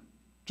anymore,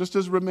 just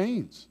his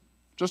remains,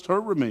 just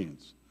her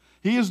remains.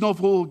 He is no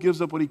fool who gives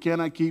up what he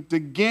cannot keep to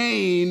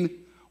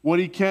gain what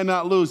he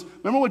cannot lose.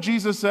 Remember what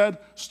Jesus said?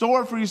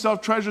 Store for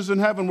yourself treasures in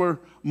heaven where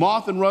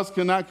moth and rust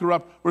cannot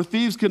corrupt, where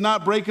thieves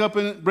cannot break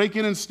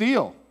in and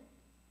steal.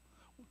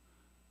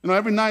 You know,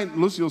 every night,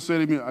 Lucy will say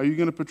to me, are you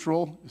going to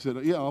patrol? I said,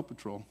 yeah, I'll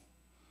patrol.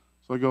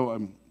 So I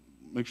go,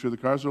 make sure the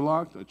cars are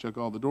locked. I check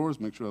all the doors,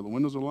 make sure all the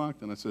windows are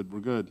locked. And I said,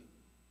 we're good.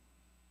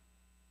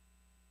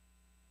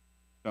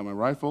 Got my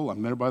rifle.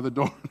 I'm there by the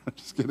door. I'm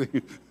just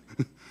kidding.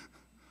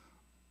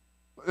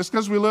 It's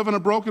because we live in a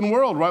broken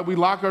world, right? We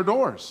lock our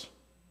doors.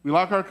 We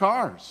lock our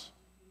cars.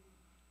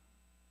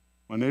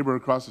 My neighbor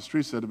across the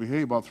street said to me,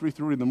 hey, about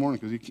 3:30 in the morning,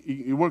 because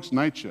he works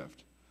night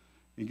shift.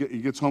 He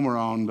gets home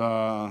around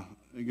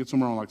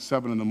like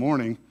 7 in the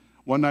morning.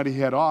 One night he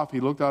had off. He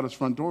looked out his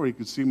front door. He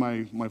could see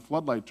my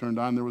floodlight turned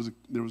on. There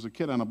was a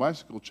kid on a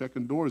bicycle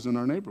checking doors in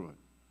our neighborhood.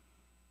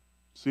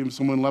 See if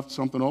someone left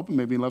something open.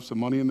 Maybe he left some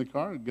money in the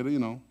car.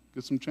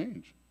 Get some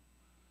change.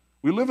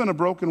 We live in a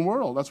broken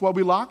world. That's why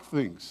we lock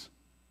things.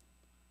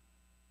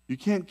 You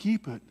can't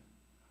keep it.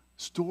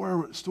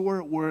 Store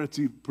it where it's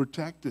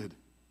protected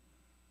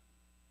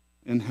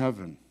in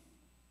heaven.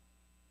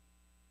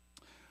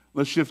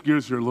 Let's shift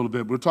gears here a little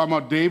bit. We're talking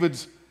about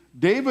David's,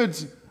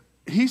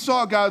 he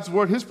saw God's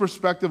word. His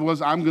perspective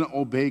was, I'm going to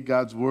obey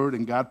God's word,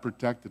 and God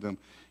protected him.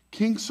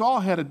 King Saul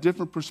had a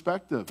different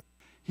perspective.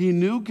 He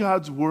knew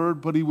God's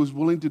word, but he was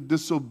willing to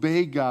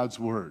disobey God's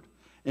word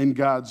and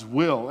God's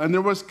will. And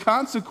there was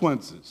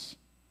consequences.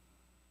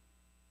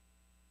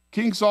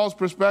 King Saul's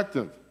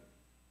perspective.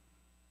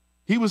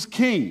 He was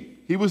king.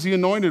 He was the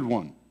anointed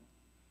one.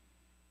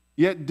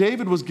 Yet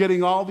David was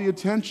getting all the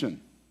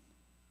attention.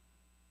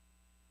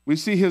 We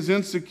see his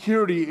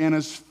insecurity and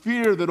his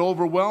fear that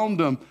overwhelmed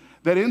him.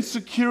 That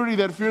insecurity,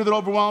 that fear that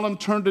overwhelmed him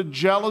turned to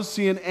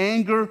jealousy and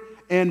anger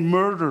and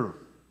murder.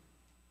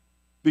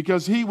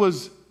 Because he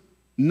was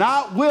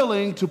not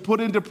willing to put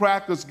into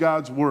practice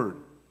God's word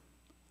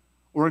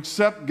or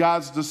accept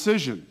God's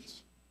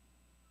decisions.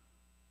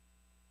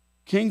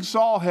 King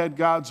Saul had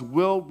God's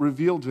will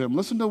revealed to him.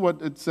 Listen to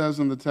what it says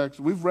in the text.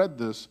 We've read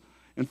this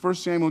in 1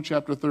 Samuel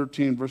chapter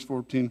 13, verse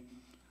 14.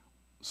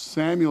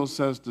 Samuel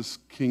says to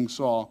King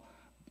Saul,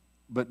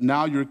 but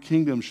now your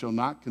kingdom shall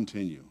not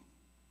continue.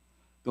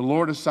 The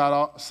Lord has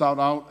sought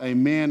out a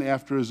man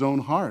after his own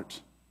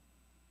heart.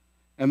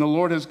 And the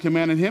Lord has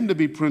commanded him to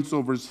be prince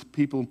over his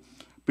people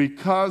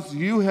because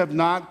you have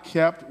not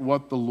kept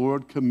what the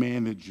Lord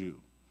commanded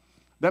you.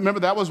 Remember,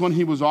 that was when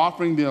he was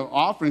offering the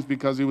offerings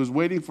because he was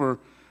waiting for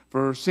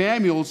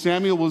Samuel.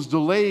 Samuel was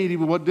delayed. He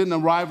didn't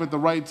arrive at the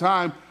right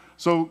time.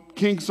 So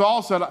King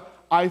Saul said,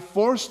 I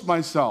forced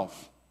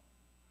myself.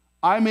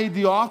 I made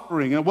the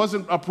offering. And it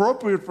wasn't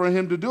appropriate for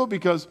him to do it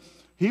because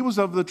he was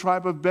of the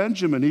tribe of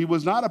Benjamin. He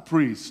was not a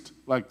priest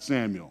like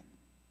Samuel.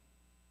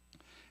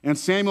 And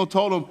Samuel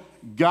told him,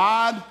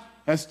 God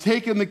has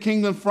taken the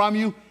kingdom from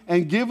you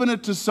and given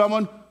it to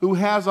someone who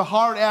has a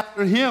heart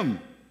after him.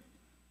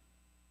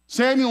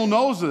 Samuel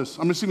knows this.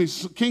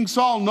 King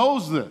Saul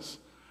knows this,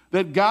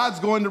 that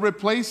God's going to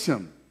replace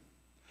him.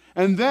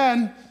 And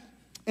then,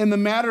 in the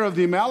matter of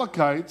the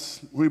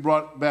Amalekites, we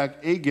brought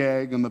back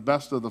Agag and the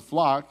best of the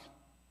flock.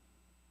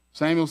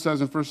 Samuel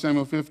says in 1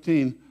 Samuel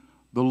 15,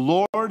 the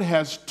Lord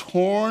has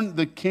torn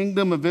the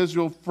kingdom of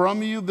Israel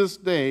from you this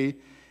day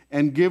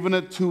and given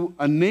it to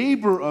a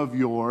neighbor of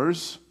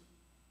yours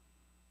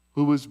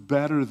who is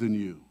better than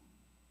you.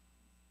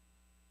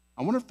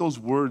 I wonder if those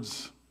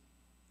words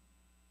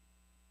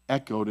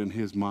echoed in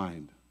his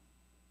mind.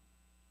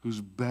 Who's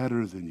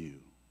better than you?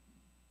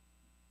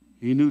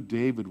 He knew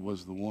David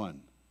was the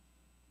one.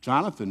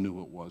 Jonathan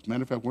knew it was.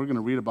 Matter of fact, we're going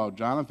to read about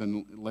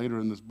Jonathan later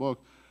in this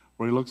book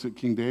where he looks at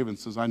King David and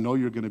says, I know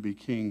you're going to be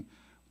king.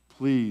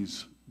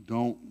 Please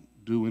don't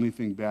do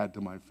anything bad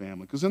to my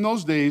family. Because in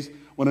those days,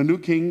 when a new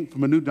king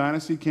from a new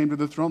dynasty came to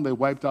the throne, they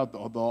wiped out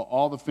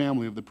all the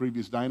family of the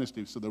previous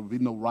dynasty so there would be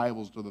no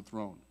rivals to the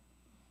throne.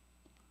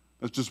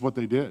 That's just what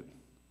they did.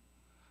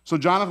 So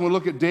Jonathan would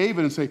look at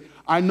David and say,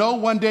 I know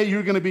one day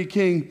you're going to be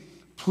king.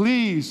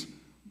 Please,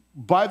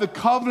 by the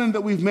covenant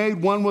that we've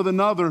made one with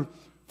another,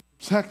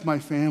 protect my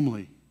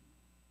family.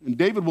 And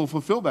David will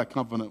fulfill that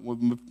covenant with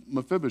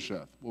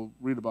Mephibosheth. We'll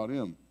read about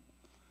him.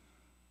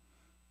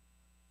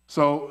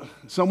 So,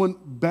 someone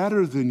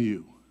better than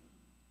you.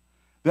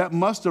 That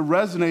must have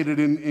resonated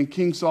in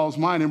King Saul's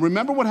mind. And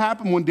remember what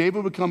happened when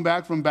David would come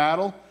back from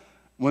battle?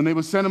 When they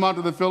would send him out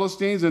to the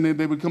Philistines and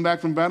they would come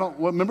back from battle?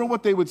 Remember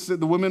what the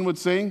women would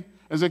sing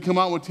as they come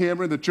out with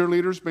tambourine, the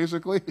cheerleaders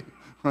basically,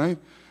 right?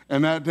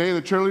 And that day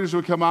the cheerleaders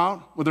would come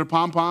out with their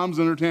pom-poms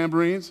and their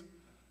tambourines.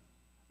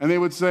 And they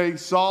would say,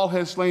 Saul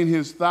has slain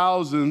his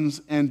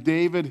thousands and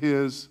David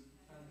his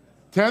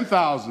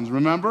 10,000s,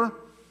 remember?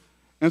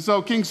 And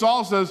so King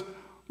Saul says,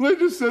 they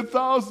just said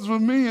thousands for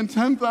me and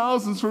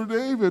 10,000s for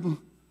David.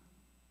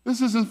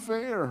 This isn't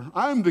fair.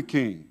 I'm the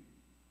king.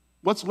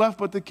 What's left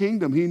but the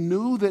kingdom? He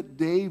knew that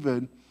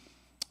David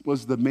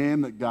was the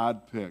man that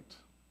God picked.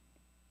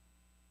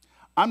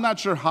 I'm not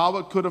sure how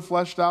it could have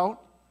fleshed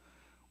out.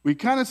 We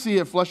kind of see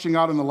it fleshing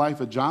out in the life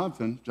of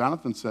Jonathan.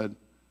 Jonathan said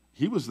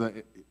he was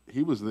the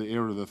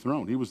heir to the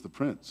throne. He was the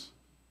prince.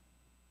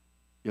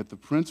 Yet the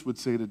prince would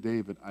say to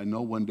David, I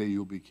know one day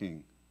you'll be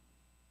king,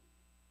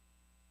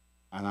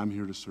 and I'm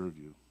here to serve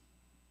you.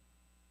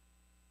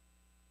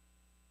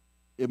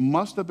 It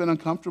must have been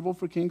uncomfortable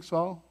for King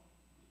Saul.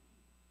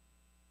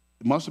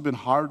 It must have been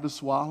hard to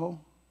swallow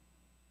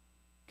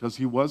because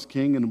he was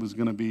king and was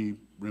going to be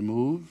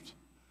removed.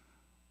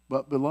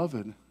 But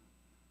beloved,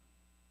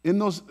 in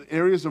those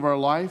areas of our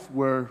life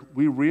where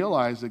we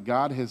realize that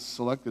God has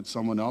selected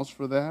someone else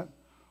for that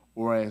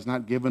or has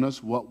not given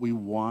us what we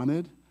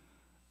wanted,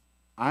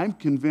 I'm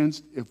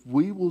convinced if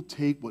we will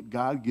take what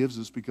God gives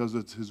us because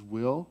it's his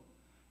will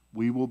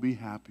we will be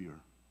happier.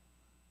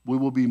 We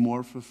will be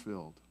more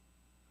fulfilled.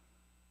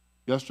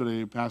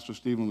 Yesterday, Pastor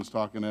Stephen was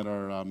talking at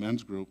our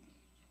men's group,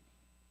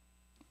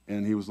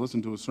 and he was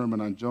listening to a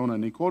sermon on Jonah,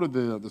 and he quoted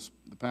the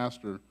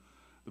pastor,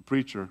 the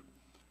preacher.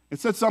 It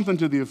said something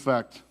to the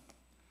effect,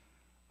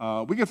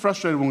 we get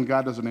frustrated when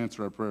God doesn't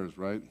answer our prayers,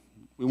 right?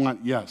 We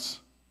want yes.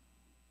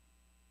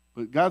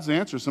 But God's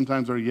answers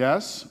sometimes are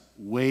yes,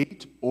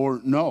 wait,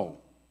 or no,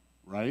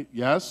 right?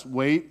 Yes,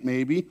 wait,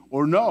 maybe,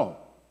 or no.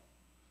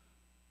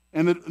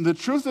 And the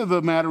truth of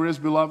the matter is,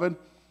 beloved,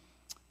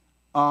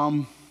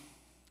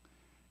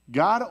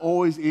 God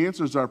always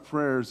answers our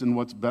prayers in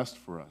what's best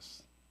for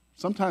us.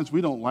 Sometimes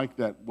we don't like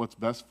that what's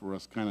best for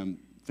us kind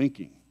of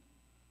thinking.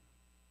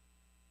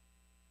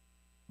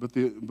 But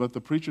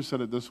the preacher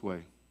said it this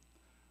way: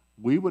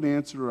 we would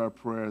answer our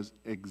prayers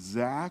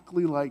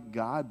exactly like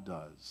God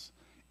does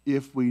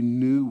if we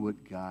knew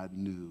what God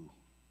knew.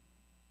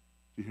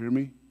 Do you hear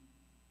me?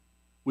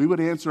 We would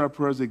answer our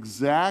prayers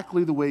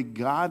exactly the way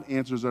God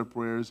answers our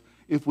prayers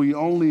if we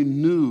only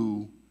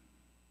knew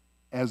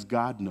as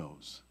God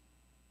knows.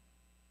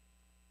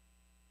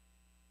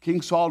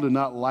 King Saul did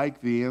not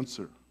like the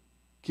answer.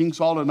 King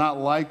Saul did not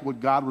like what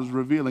God was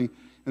revealing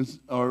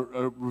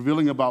or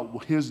revealing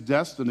about his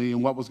destiny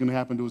and what was going to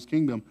happen to his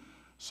kingdom.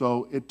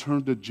 So it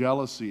turned to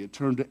jealousy, it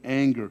turned to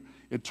anger,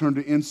 it turned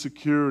to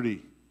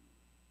insecurity,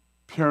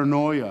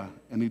 paranoia,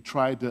 and he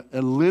tried to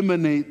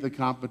eliminate the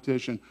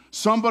competition.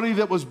 Somebody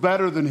that was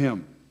better than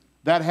him.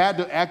 That had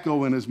to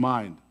echo in his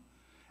mind.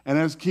 And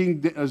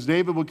as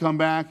David would come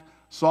back,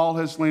 Saul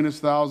has slain his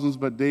thousands,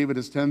 but David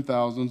his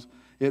 10,000s.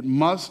 It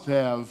must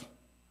have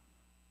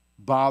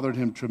bothered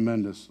him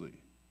tremendously.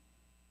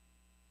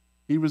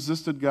 He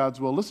resisted God's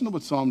will. Listen to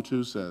what Psalm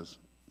 2 says.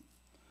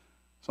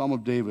 Psalm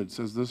of David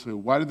says this way: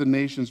 why do the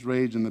nations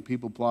rage and the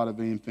people plot a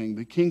vain thing?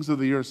 The kings of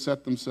the earth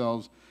set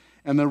themselves,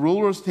 and the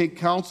rulers take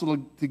counsel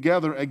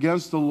together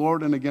against the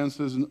Lord and against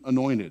his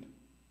anointed.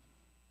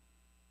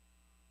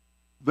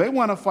 They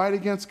want to fight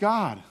against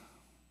God.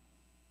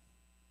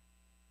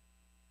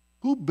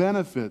 Who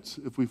benefits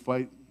if we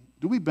fight?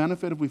 Do we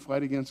benefit if we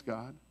fight against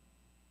God?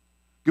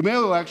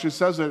 Gamaliel actually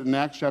says it in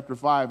Acts chapter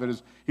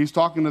 5. He's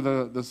talking to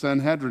the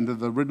Sanhedrin, to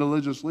the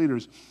religious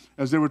leaders,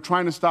 as they were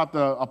trying to stop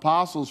the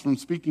apostles from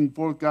speaking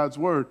forth God's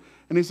word.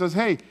 And he says,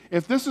 hey,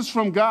 if this is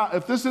from God,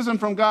 if this isn't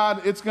from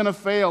God, it's going to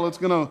fail. It's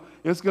going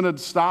to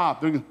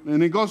stop.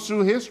 And he goes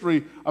through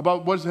history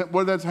about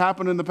what that's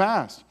happened in the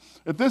past.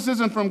 If this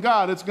isn't from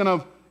God, it's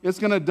going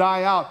to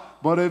die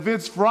out. But if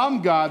it's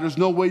from God, there's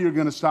no way you're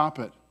going to stop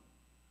it,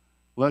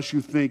 unless you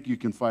think you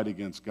can fight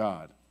against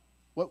God.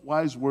 What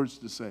wise words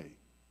to say.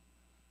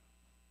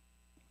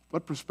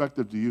 What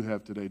perspective do you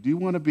have today? Do you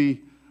want to be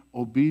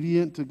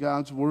obedient to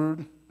God's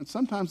word? And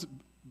sometimes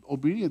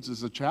obedience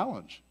is a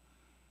challenge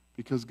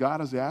because God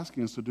is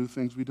asking us to do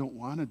things we don't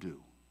want to do.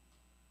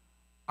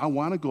 I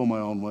want to go my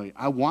own way.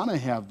 I want to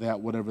have that,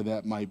 whatever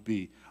that might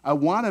be. I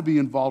want to be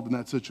involved in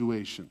that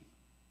situation.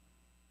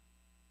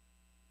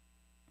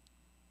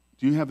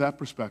 Do you have that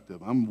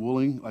perspective? I'm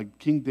willing, like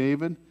King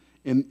David,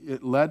 and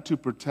it led to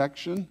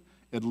protection.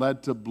 It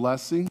led to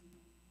blessing.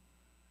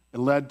 It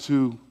led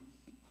to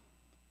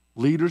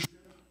leadership?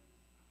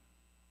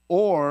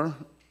 Or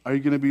are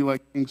you going to be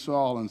like King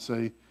Saul and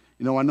say,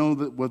 you know, I know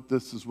that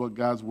this is what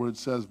God's word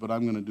says, but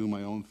I'm going to do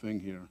my own thing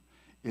here?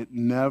 It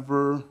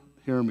never,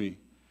 hear me,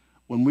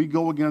 when we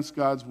go against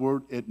God's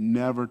word, it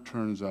never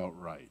turns out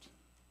right.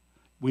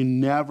 We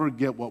never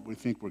get what we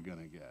think we're going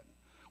to get.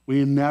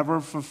 We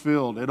never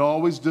fulfilled. It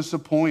always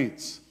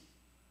disappoints.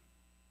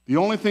 The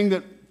only thing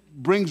that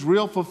brings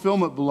real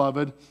fulfillment,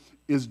 beloved,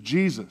 is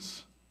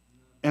Jesus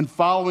and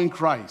following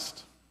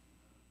Christ.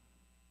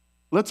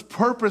 Let's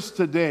purpose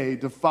today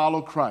to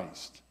follow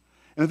Christ.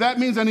 And if that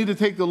means I need to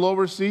take the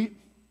lower seat,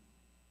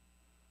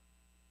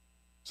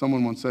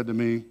 someone once said to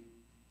me,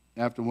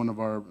 after one of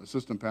our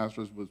assistant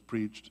pastors was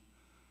preached,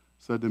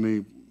 said to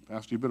me,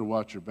 Pastor, you better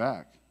watch your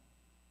back.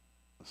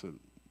 I said,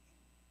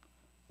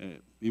 hey,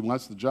 he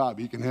wants the job,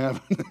 he can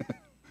have it.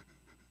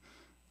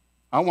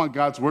 I want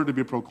God's word to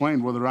be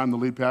proclaimed whether I'm the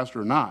lead pastor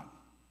or not.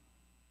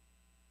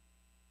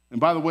 And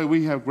by the way,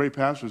 we have great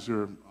pastors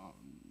here.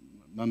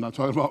 I'm not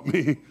talking about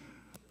me.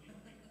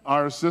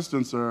 Our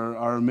assistants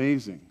are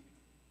amazing.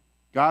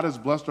 God has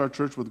blessed our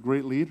church with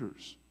great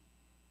leaders.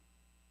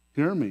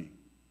 Hear me.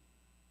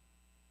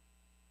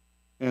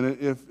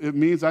 And if it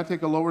means I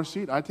take a lower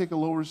seat, I take a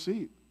lower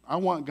seat. I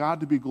want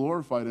God to be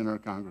glorified in our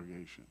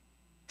congregation.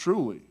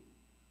 Truly.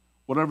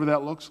 Whatever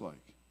that looks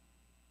like.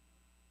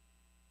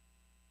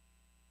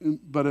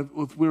 But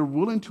if we're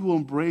willing to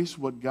embrace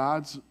what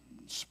God's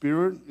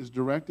Spirit is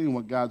directing,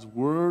 what God's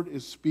Word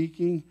is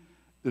speaking,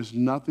 there's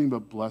nothing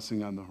but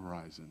blessing on the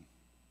horizon.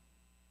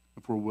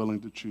 If we're willing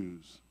to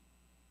choose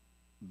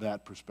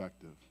that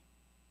perspective.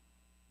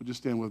 Would you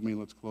stand with me?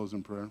 Let's close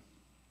in prayer.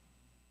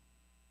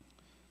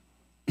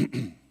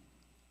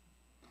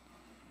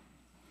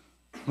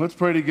 Let's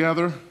pray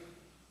together.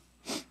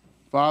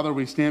 Father,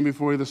 we stand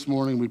before you this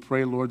morning. We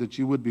pray, Lord, that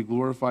you would be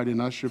glorified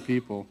in us, your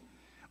people.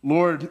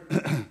 Lord,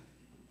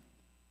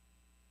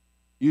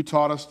 You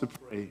taught us to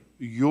pray,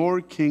 your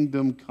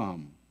kingdom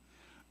come.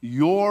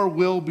 Your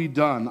will be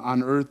done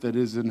on earth that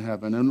is in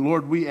heaven. And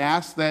Lord, we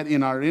ask that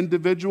in our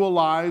individual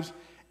lives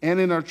and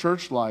in our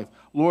church life.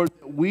 Lord,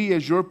 that we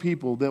as your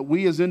people, that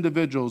we as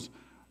individuals,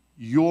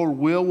 your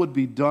will would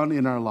be done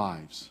in our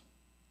lives.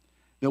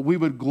 That we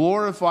would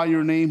glorify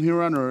your name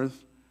here on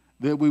earth,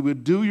 that we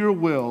would do your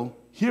will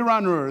here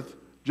on earth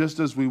just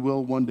as we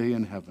will one day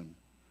in heaven.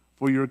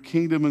 For your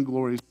kingdom and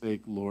glory's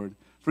sake, Lord.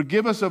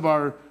 Forgive us of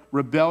our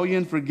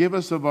rebellion. Forgive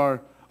us of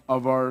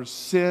our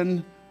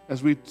sin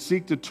as we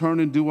seek to turn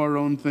and do our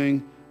own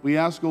thing. We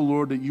ask, O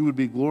Lord, that you would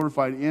be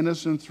glorified in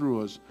us and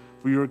through us.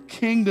 For your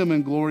kingdom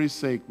and glory's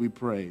sake, we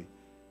pray.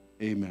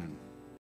 Amen.